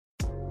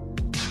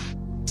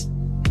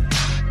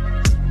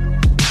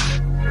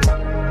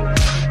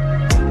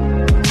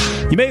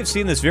You may have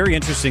seen this, very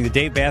interesting. The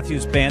Dave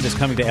Matthews Band is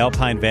coming to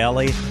Alpine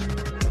Valley.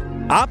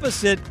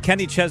 Opposite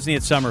Kenny Chesney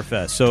at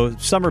Summerfest. So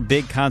summer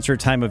big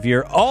concert time of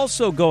year.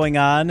 Also going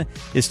on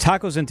is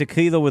Tacos and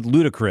Tequila with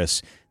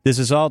Ludacris. This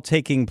is all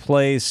taking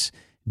place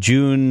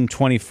June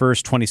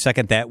 21st,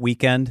 22nd, that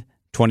weekend.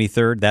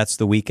 23rd, that's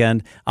the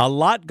weekend. A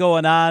lot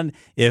going on.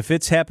 If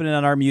it's happening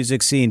on our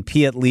music scene,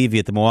 Piet Levy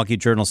at the Milwaukee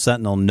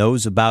Journal-Sentinel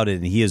knows about it,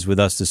 and he is with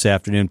us this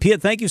afternoon.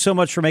 Piet, thank you so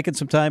much for making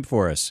some time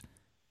for us.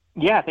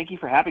 Yeah, thank you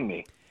for having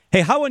me.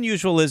 Hey, how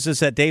unusual is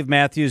this that Dave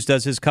Matthews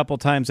does his couple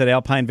times at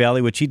Alpine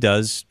Valley, which he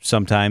does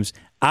sometimes,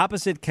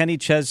 opposite Kenny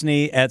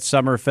Chesney at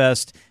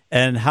Summerfest,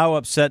 and how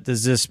upset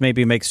does this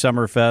maybe make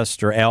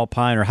Summerfest or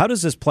Alpine, or how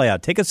does this play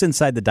out? Take us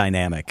inside the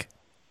dynamic.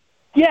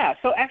 Yeah,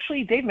 so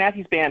actually Dave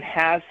Matthews Band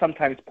has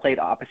sometimes played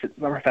opposite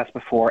Summerfest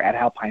before at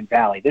Alpine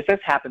Valley. This has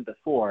happened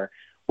before.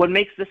 What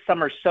makes this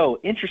summer so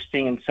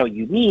interesting and so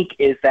unique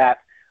is that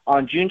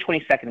on June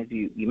 22nd, as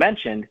you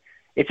mentioned,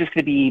 it's just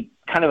going to be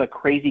kind of a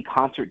crazy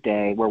concert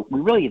day where we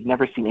really have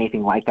never seen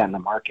anything like that in the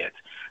market.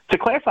 To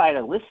clarify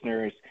to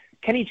listeners,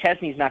 Kenny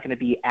Chesney is not going to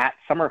be at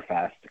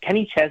Summerfest.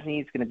 Kenny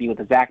Chesney is going to be with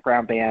the Zach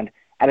Brown Band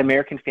at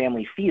American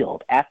Family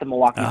Field at the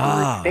Milwaukee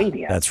Brewers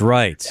Stadium. That's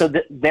right. So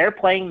they're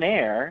playing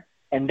there.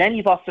 And then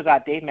you've also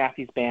got Dave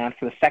Matthews Band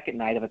for the second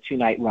night of a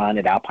two-night run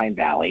at Alpine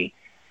Valley.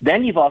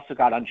 Then you've also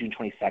got on June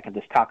 22nd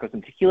this Tacos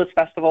and Tequilas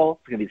Festival.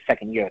 It's going to be the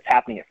second year it's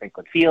happening at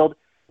Franklin Field.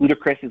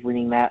 Ludacris is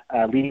leading that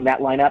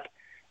lineup.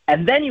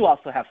 And then you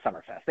also have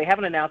Summerfest. They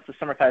haven't announced the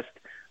Summerfest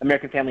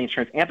American Family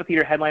Insurance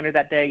Amphitheater headliner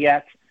that day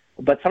yet,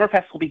 but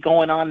Summerfest will be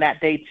going on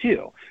that day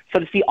too. So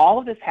to see all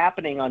of this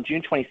happening on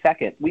June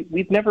 22nd,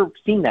 we've never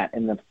seen that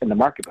in the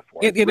market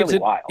before. It's really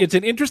wild. It's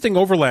an interesting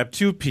overlap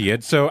too,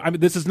 Piet. So I mean,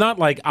 this is not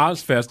like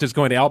Ozfest is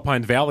going to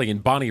Alpine Valley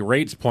and Bonnie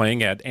Raitt's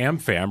playing at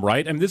AmFam,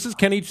 right? I mean, this is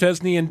Kenny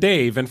Chesney and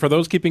Dave. And for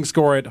those keeping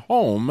score at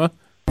home,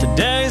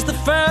 today's the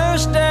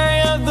first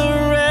day of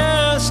the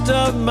rest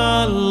of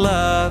my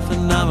life,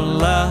 and I'm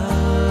alive.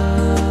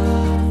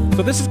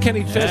 So this is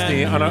Kenny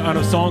Chesney on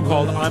a song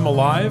called "I'm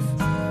Alive."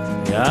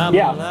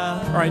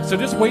 Yeah. All right, so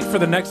just wait for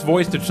the next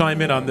voice to chime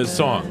in on this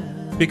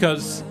song,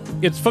 because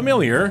it's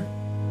familiar.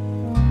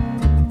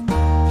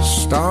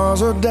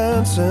 Stars are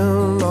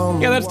dancing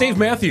on. Yeah, that's Dave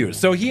Matthews.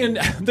 So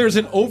there's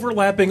an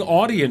overlapping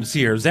audience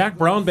here. Zach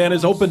Brown Band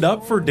has opened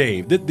up for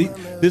Dave.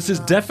 This is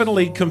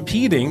definitely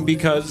competing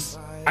because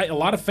a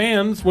lot of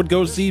fans would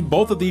go see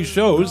both of these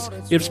shows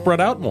if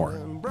spread out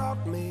more.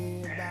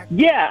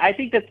 Yeah, I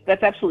think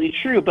that's absolutely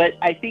true, but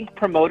I think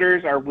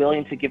promoters are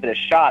willing to give it a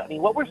shot. I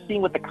mean, what we're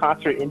seeing with the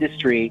concert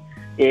industry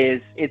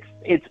is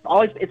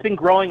it's been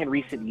growing in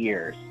recent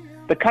years,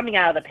 but coming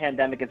out of the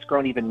pandemic, it's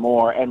grown even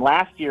more. And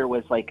last year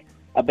was like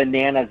a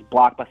bananas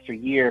blockbuster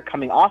year,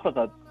 coming off of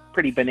a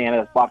pretty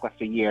bananas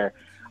blockbuster year.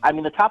 I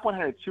mean, the top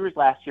 100 tours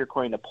last year,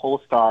 according to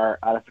Polestar,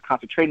 that's the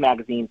Concert Trade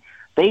magazine,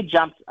 they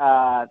jumped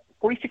 46%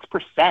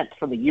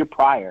 from the year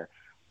prior.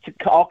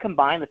 To all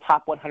combined, the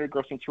top 100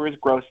 grossing tours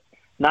grossed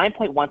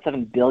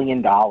 $9.17 billion,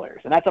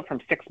 and that's up from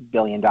 $6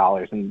 billion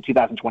in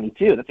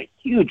 2022. That's a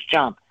huge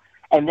jump.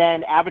 And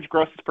then average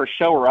grosses per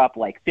show were up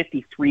like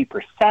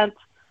 53%.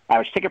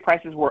 Average ticket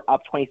prices were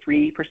up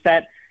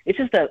 23%. It's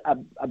just a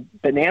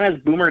bananas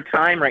boomer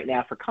time right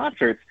now for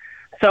concerts.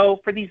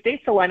 So for these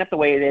dates to line up the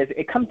way it is,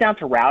 it comes down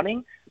to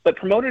routing, but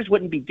promoters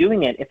wouldn't be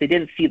doing it if they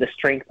didn't see the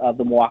strength of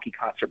the Milwaukee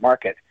concert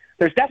market.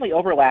 There's definitely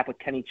overlap with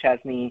Kenny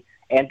Chesney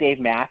and Dave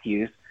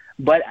Matthews,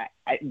 but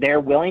they're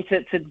willing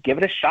to give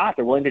it a shot.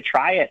 They're willing to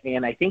try it,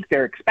 and I think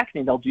they're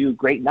expecting they'll do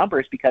great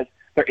numbers because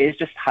there is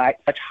just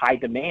such high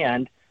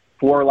demand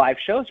for live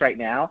shows right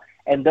now,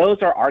 and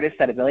those are artists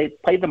that have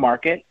played the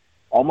market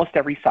almost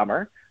every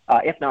summer,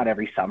 if not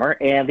every summer,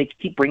 and they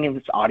keep bringing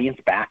this audience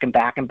back and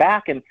back and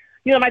back. And,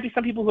 there might be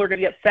some people who are going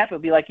to be upset,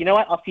 but be like, you know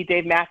what, I'll see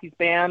Dave Matthews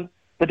Band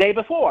the day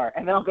before,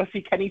 and then I'll go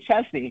see Kenny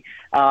Chesney,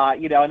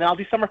 and then I'll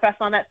do Summerfest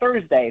on that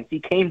Thursday and see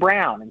Kane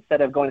Brown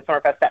instead of going to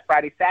Summerfest that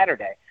Friday,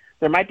 Saturday.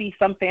 There might be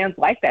some fans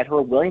like that who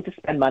are willing to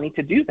spend money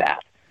to do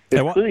that.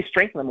 There's clearly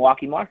strength in the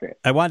Milwaukee market.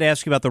 I wanted to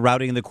ask you about the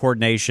routing and the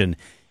coordination.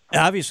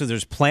 Obviously,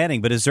 there's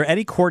planning, but is there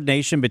any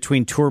coordination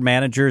between tour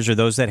managers or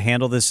those that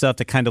handle this stuff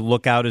to kind of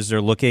look out as they're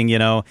looking,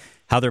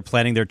 how they're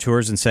planning their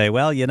tours and say,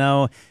 well,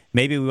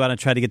 maybe we want to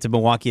try to get to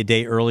Milwaukee a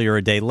day earlier or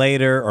a day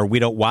later, or we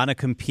don't want to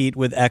compete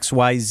with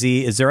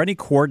XYZ. Is there any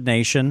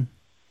coordination?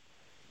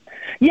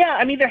 Yeah,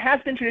 I mean, there has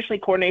been traditionally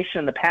coordination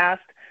in the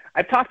past.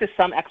 I've talked to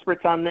some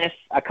experts on this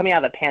coming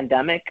out of the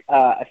pandemic,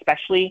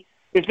 especially.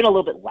 There's been a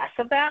little bit less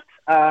of that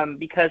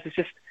because it's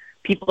just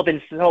people have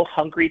been so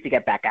hungry to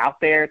get back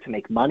out there, to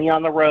make money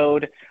on the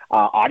road.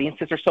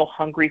 Audiences are so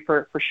hungry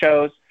for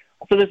shows.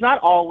 So there's not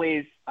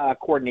always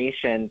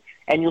coordination.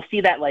 And you'll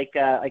see that like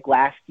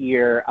last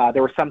year,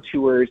 there were some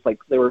tours, like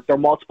there were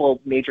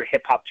multiple major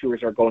hip-hop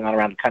tours that are going on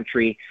around the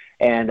country.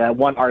 And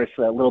one artist,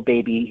 Lil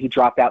Baby, he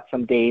dropped out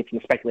some dates, and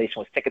the speculation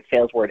was ticket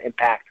sales were an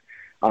impact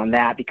on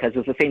that because it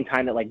was the same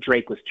time that like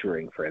Drake was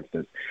touring, for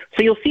instance.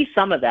 So you'll see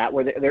some of that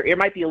where there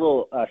might be a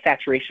little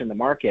saturation in the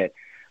market.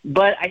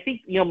 But I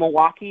think,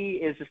 Milwaukee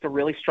is just a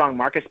really strong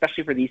market,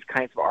 especially for these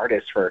kinds of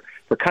artists, for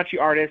country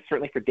artists,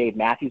 certainly for Dave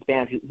Matthews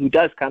Band, who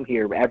does come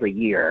here every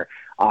year.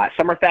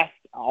 Summerfest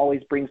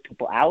always brings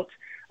people out.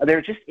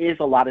 There just is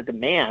a lot of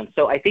demand.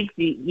 So I think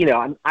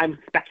I'm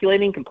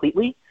speculating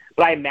completely,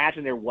 but I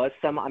imagine there was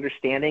some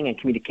understanding and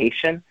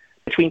communication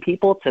between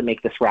people to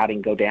make this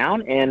routing go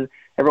down, and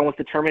everyone was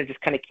determined to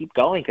just kind of keep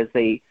going because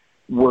they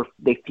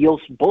feel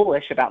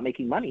bullish about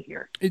making money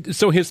here.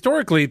 So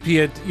historically,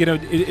 Piet,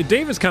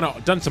 Dave has kind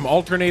of done some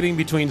alternating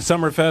between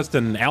Summerfest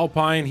and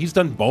Alpine. He's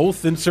done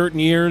both in certain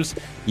years.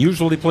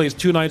 Usually plays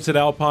 2 nights at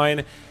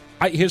Alpine.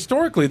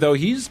 Historically, though,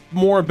 he's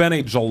more been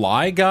a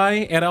July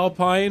guy at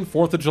Alpine,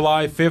 4th of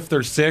July, 5th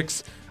or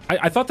 6th.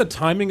 I thought the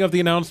timing of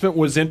the announcement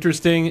was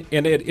interesting,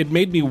 and it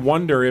made me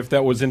wonder if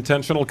that was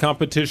intentional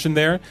competition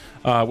there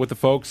with the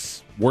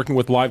folks working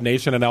with Live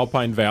Nation and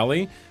Alpine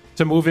Valley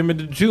to move him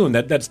into June.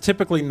 That's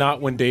typically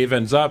not when Dave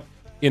ends up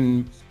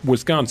in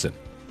Wisconsin.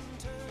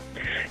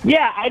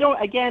 Yeah,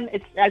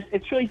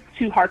 it's really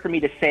too hard for me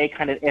to say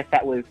kind of if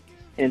that was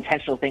an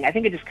intentional thing. I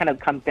think it just kind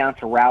of comes down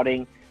to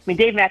routing. I mean,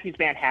 Dave Matthews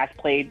Band has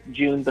played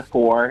June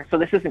before, so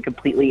this isn't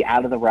completely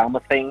out of the realm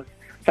of things.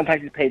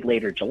 Sometimes he's played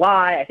later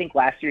July. I think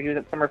last year he was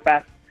at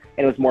Summerfest,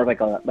 and it was more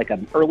like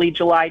an early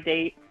July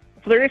date.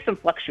 So there is some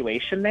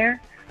fluctuation there.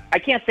 I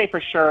can't say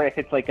for sure if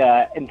it's like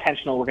a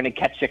intentional, we're going to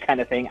catch you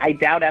kind of thing. I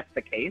doubt that's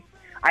the case.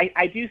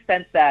 I do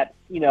sense that,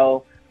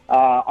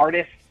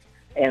 artists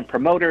and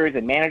promoters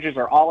and managers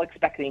are all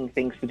expecting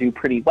things to do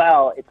pretty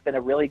well. It's been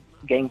a really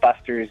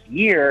gangbusters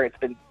year. It's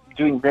been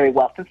doing very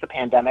well since the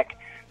pandemic.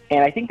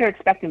 And I think they're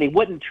expecting they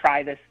wouldn't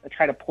try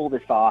to pull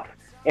this off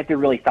if they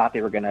really thought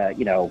they were going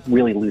to,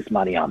 really lose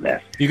money on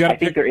this. I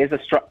think there is a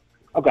strong...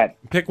 Oh, go ahead.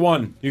 Pick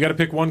one. You got to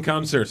pick one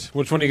concert.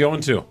 Which one are you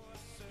going to?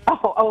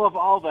 Oh, of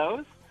all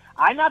those?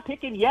 I'm not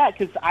picking yet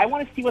because I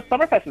want to see what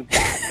Summerfest is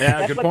about.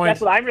 Yeah, good point.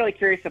 That's what I'm really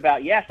curious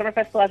about. Yeah,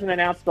 Summerfest still hasn't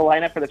announced the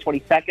lineup for the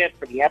 22nd,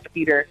 for the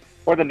amphitheater,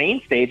 or the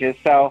main stages.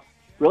 So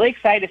really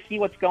excited to see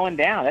what's going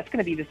down. That's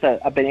going to be just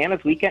a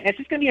bananas weekend. It's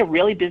just going to be a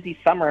really busy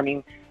summer. I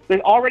mean,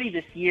 already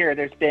this year,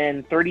 there's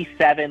been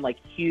 37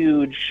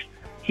 huge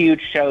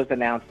shows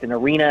announced in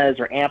arenas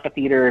or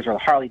amphitheaters or the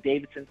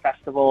Harley-Davidson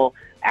Festival,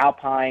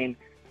 Alpine.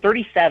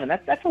 37,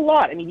 that's a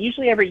lot. I mean,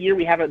 usually every year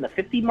we have it in the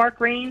 50 mark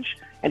range,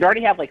 and to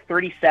already have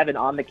 37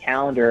 on the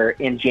calendar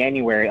in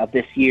January of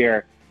this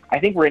year, I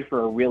think we're in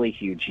for a really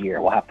huge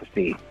year. We'll have to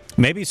see.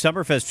 Maybe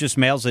Summerfest just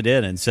mails it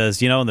in and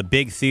says, in the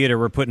big theater,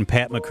 we're putting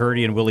Pat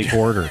McCurdy and Willie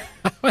Porter.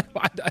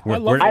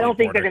 I don't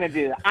think they're going to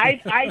do that.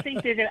 I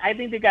think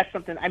they've got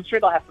something. I'm sure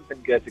they'll have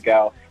something good to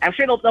go. I'm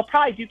sure they'll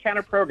probably do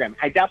counter program.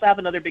 I doubt they'll have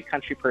another big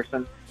country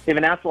person. They've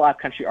announced a lot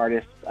of country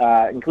artists,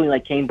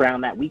 including Kane Brown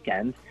that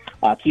weekend.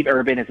 Keith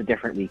Urban is a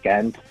different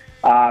weekend.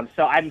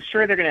 So I'm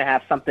sure they're going to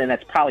have something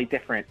that's probably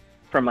different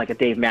from a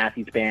Dave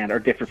Matthews Band or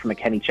different from a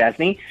Kenny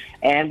Chesney,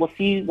 and we'll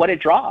see what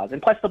it draws.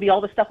 And plus, there'll be all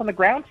the stuff on the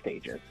ground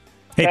stages.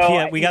 Hey,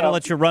 Piet, we got to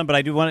let you run, but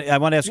I want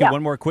to ask you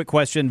one more quick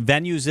question.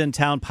 Venues in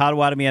town,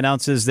 Potawatomi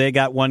announces they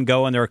got one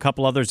going. There are a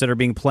couple others that are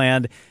being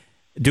planned.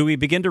 Do we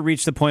begin to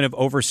reach the point of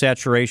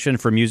oversaturation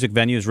for music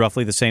venues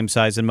roughly the same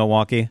size in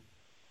Milwaukee?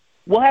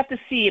 We'll have to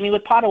see. I mean,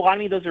 with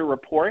Potawatomi, those are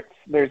reports.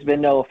 There's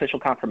been no official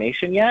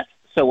confirmation yet,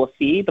 so we'll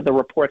see. But the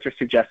reports are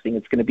suggesting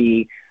it's going to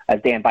be, as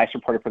Dan Bice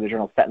reported for the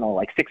Journal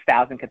Sentinel,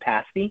 6,000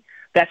 capacity.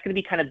 That's going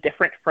to be kind of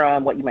different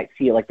from what you might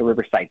see at the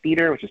Riverside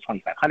Theater, which is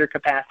 2,500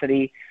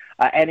 capacity.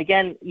 And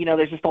again,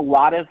 there's just a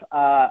lot of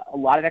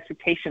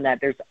expectation that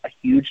there's a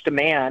huge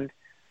demand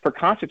for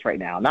concerts right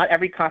now. Not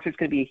every concert's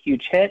going to be a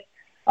huge hit.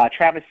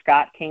 Travis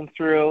Scott came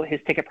through. His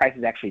ticket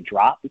prices actually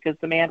dropped because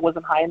demand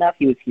wasn't high enough.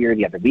 He was here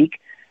the other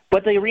week.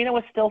 But the arena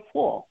was still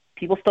full.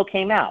 People still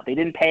came out. They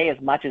didn't pay as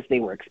much as they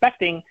were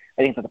expecting.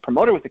 I think that the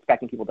promoter was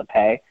expecting people to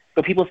pay.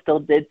 But people still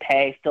did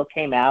pay, still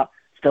came out,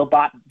 still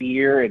bought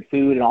beer and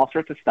food and all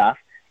sorts of stuff.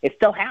 It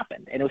still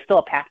happened, and it was still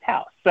a packed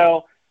house.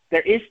 So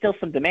there is still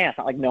some demand. It's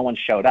not like no one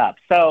showed up.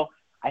 So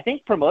I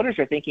think promoters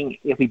are thinking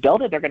if we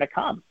build it, they're going to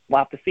come. We'll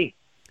have to see.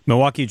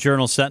 Milwaukee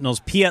Journal Sentinel's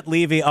Piet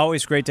Levy,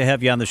 always great to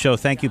have you on the show.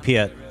 Thank you,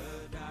 Piet.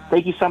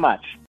 Thank you so much.